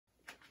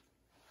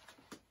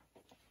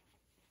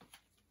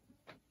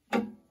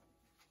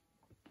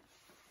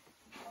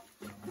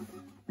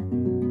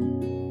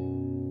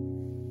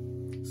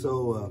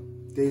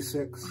Day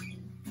 6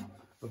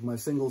 of my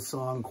single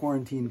song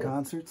quarantine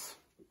concerts.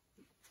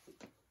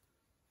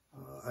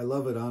 I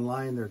love it.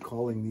 Online they're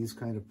calling these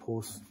kind of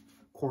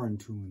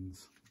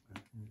post-quarantunes.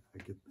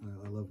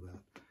 I love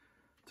that.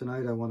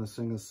 Tonight I want to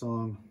sing a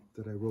song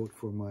that I wrote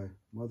for my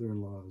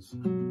mother-in-law's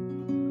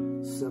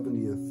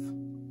 70th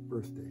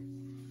birthday.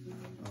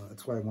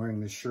 That's why I'm wearing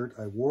this shirt.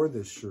 I wore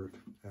this shirt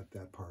at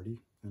that party,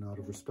 and out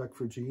of respect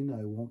for Jean,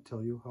 I won't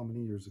tell you how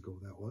many years ago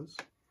that was.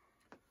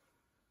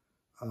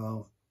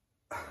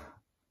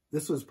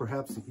 This was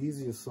perhaps the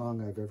easiest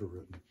song I've ever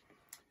written,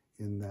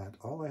 in that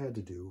all I had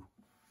to do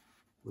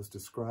was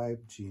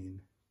describe Jean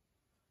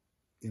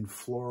in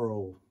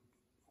floral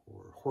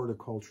or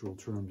horticultural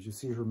terms. You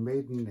see, her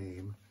maiden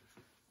name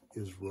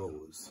is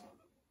Rose,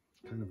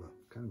 kind of a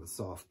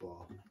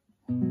softball.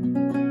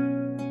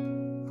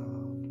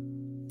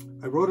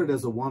 I wrote it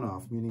as a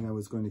one-off, meaning I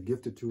was going to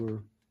gift it to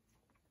her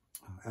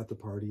at the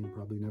party and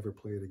probably never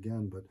play it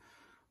again, but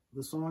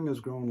the song has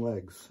grown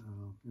legs,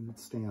 and it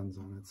stands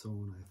on its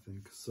own, I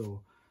think.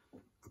 So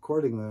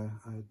accordingly,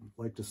 I'd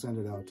like to send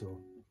it out to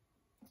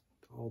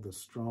all the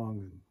strong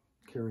and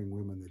caring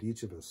women that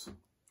each of us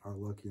are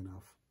lucky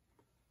enough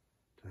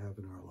to have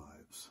in our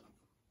lives.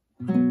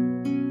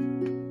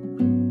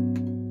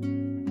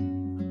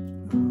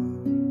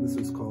 This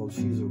is called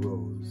She's a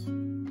Rose.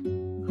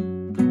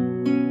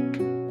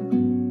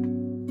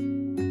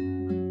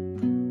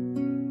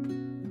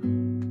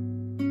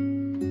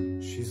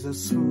 She's as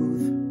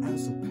smooth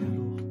as a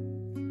petal,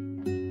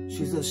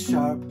 she's as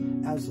sharp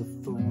as a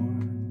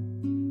thorn.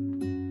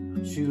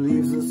 She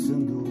leaves us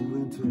in the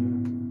winter,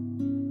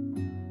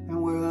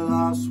 and we're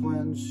lost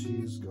when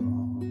she's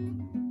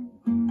gone.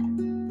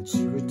 But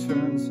she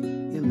returns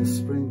in the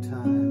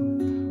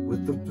springtime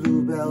with the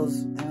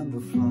bluebells and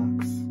the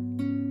phlox.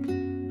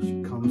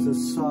 She comes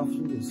as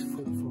softly as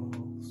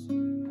footfalls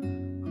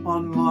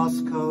on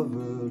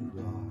moss-covered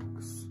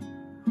rocks,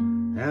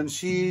 and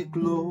she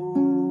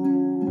glows.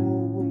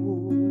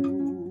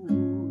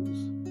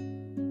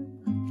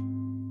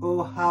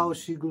 Oh, how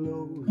she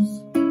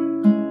glows.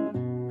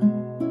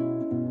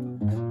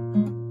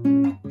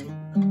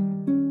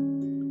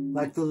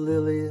 Like the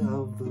lily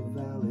of the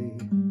valley,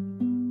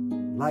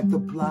 like the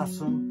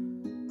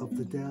blossom of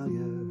the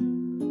dahlia.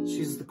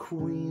 She's the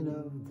queen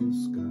of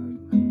this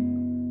garden.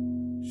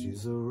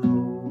 She's a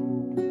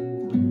rose.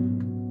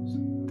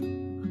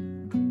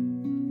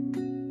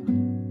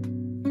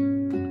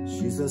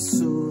 She's as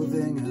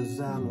soothing as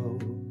aloe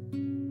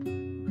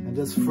and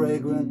as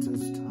fragrant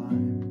as thyme.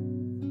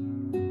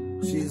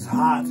 She's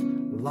hot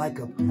like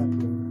a pepper,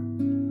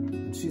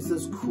 and she's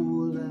as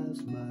cool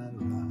as my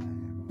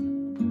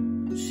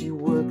rhyme. She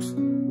works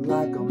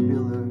like a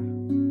miller,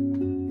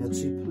 yet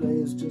she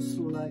plays just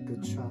like a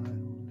child.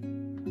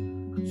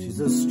 She's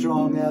as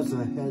strong as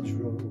a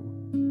hedgerow,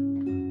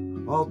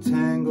 all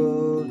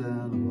tangled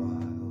and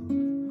wild,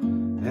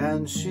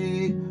 and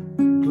she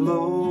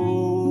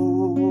glows.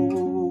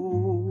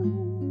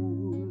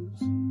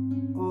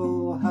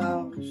 Oh,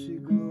 how she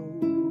glows.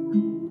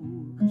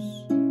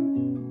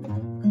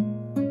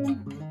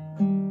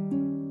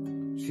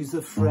 She's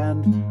a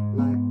friend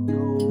like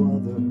no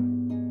other.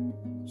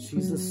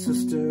 She's a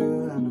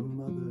sister and a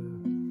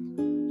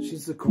mother.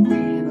 She's the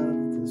queen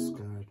of this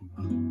garden.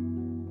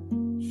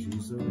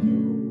 She's a rose.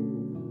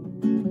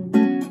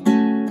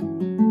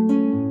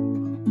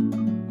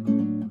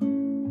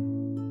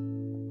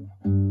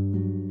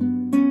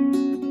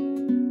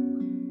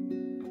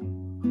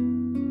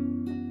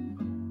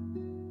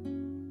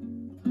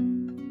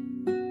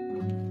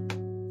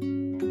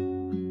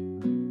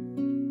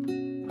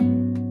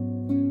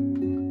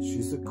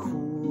 She's a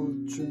cool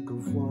drink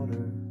of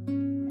water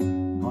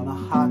on a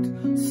hot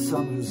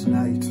summer's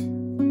night.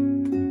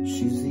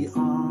 She's the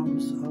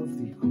arms of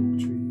the oak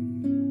tree.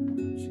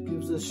 She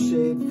gives us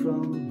shade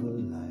from the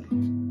light.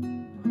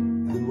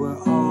 And we're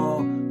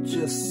all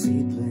just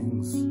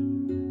seedlings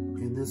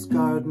in this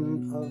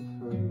garden of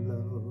her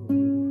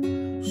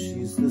love.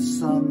 She's the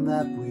sun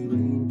that we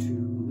lean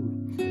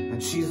to,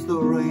 and she's the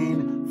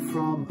rain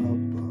from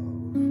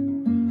above.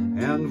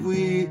 And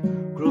we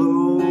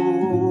glow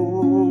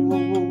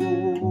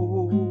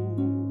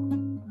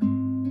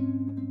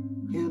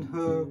in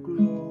her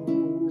glow.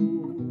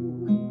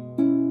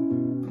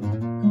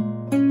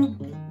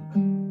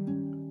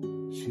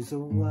 She's a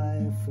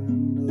wife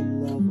and a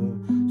lover.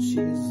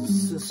 She's a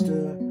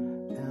sister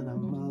and a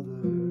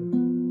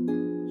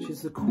mother.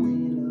 She's the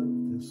queen of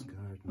this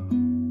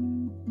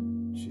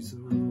garden. She's a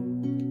rose.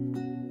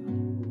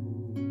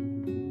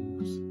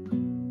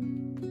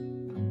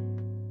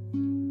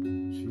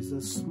 She's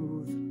as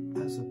smooth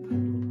as a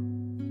petal,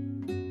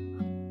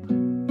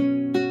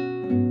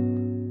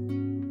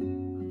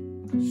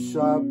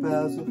 sharp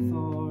as a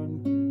thorn.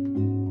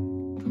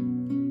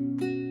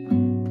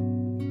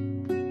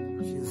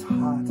 She's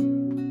hot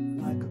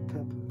like a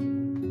pepper.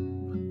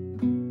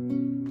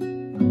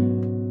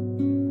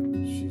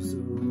 She's a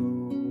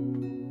rose.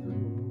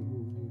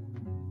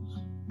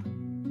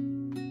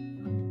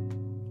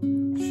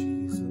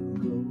 She's a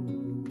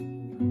rose.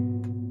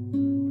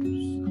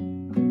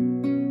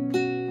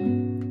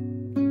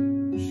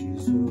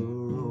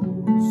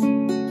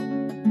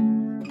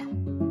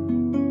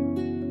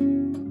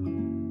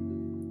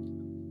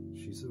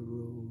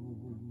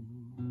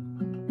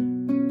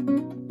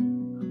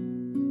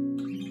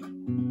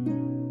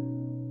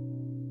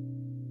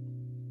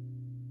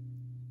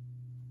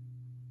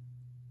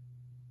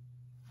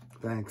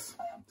 Thanks.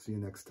 See you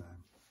next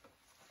time.